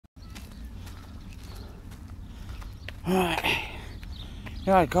Right,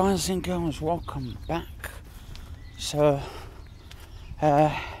 yeah, guys and girls, welcome back. So,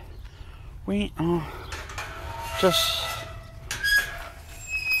 we are just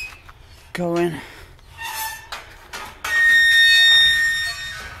going.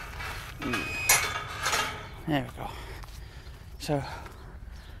 There we go. So,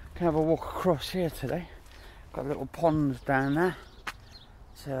 can have a walk across here today. Got a little pond down there.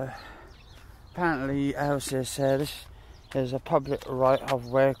 So, apparently, as they say, this is a public right of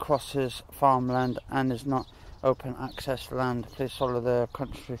way, crosses farmland and is not open access land. Please follow the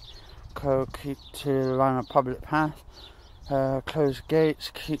country code, keep to the line of public path, close gates,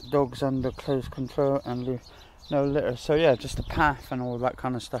 keep dogs under close control and leave no litter. So yeah, just a path and all that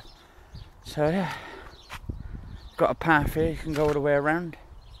kind of stuff. So yeah, got a path here, you can go all the way around.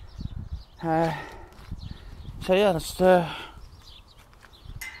 So yeah, that's right.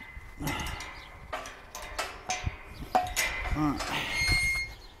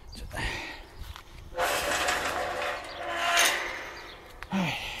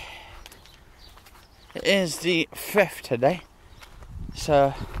 It is the 5th today,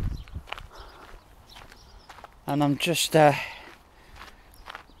 so, and I'm just and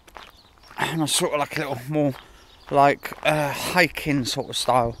I sort of like a little more like hiking sort of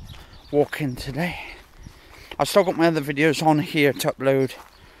style walking today. I've still got my other videos on here to upload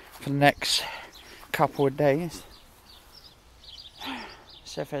for the next couple of days.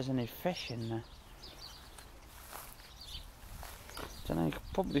 See if there's any fish in there. Don't know, you can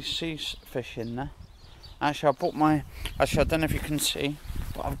probably see fish in there. Actually, I bought my. Actually, I don't know if you can see,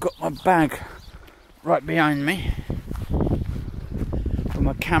 but I've got my bag right behind me with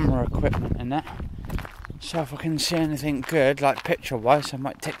my camera equipment in it. So if I can see anything good, like picture-wise, I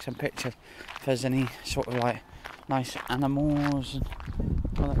might take some pictures. If there's any sort of like nice animals and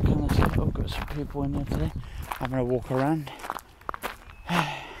all that kind of stuff. I've got some people in there today having a walk around.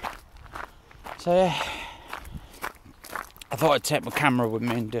 So yeah, I thought I'd take my camera with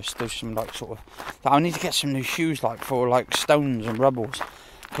me and just do some like sort of. I need to get some new shoes like for like stones and rubbles,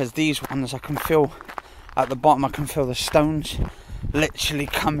 because these ones I can feel at the bottom. I can feel the stones literally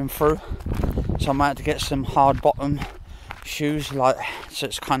coming through. So I might have to get some hard bottom shoes, like so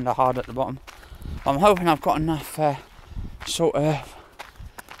it's kind of hard at the bottom. I'm hoping I've got enough sort of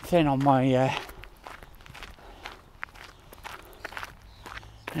thing on my.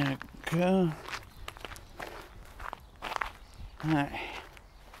 There we go. Right.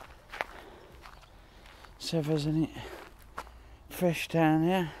 See if there's any fish down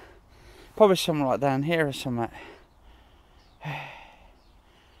here. Probably something like down here or something.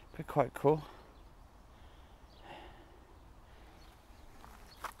 Be quite cool.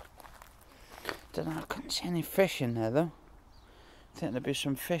 Don't know, I couldn't see any fish in there though. I think there'd be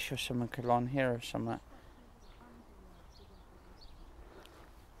some fish or something along here or something.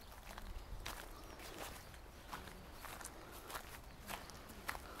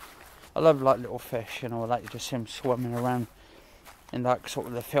 I love like little fish, you know, like you just see them swimming around in like sort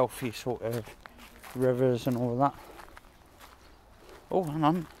of the filthy sort of rivers and all that. Oh, hang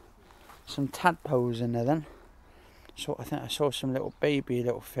on, some tadpoles in there then. So I think I saw some little baby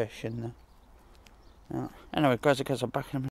little fish in there. Anyway, guys, I'm back in a minute.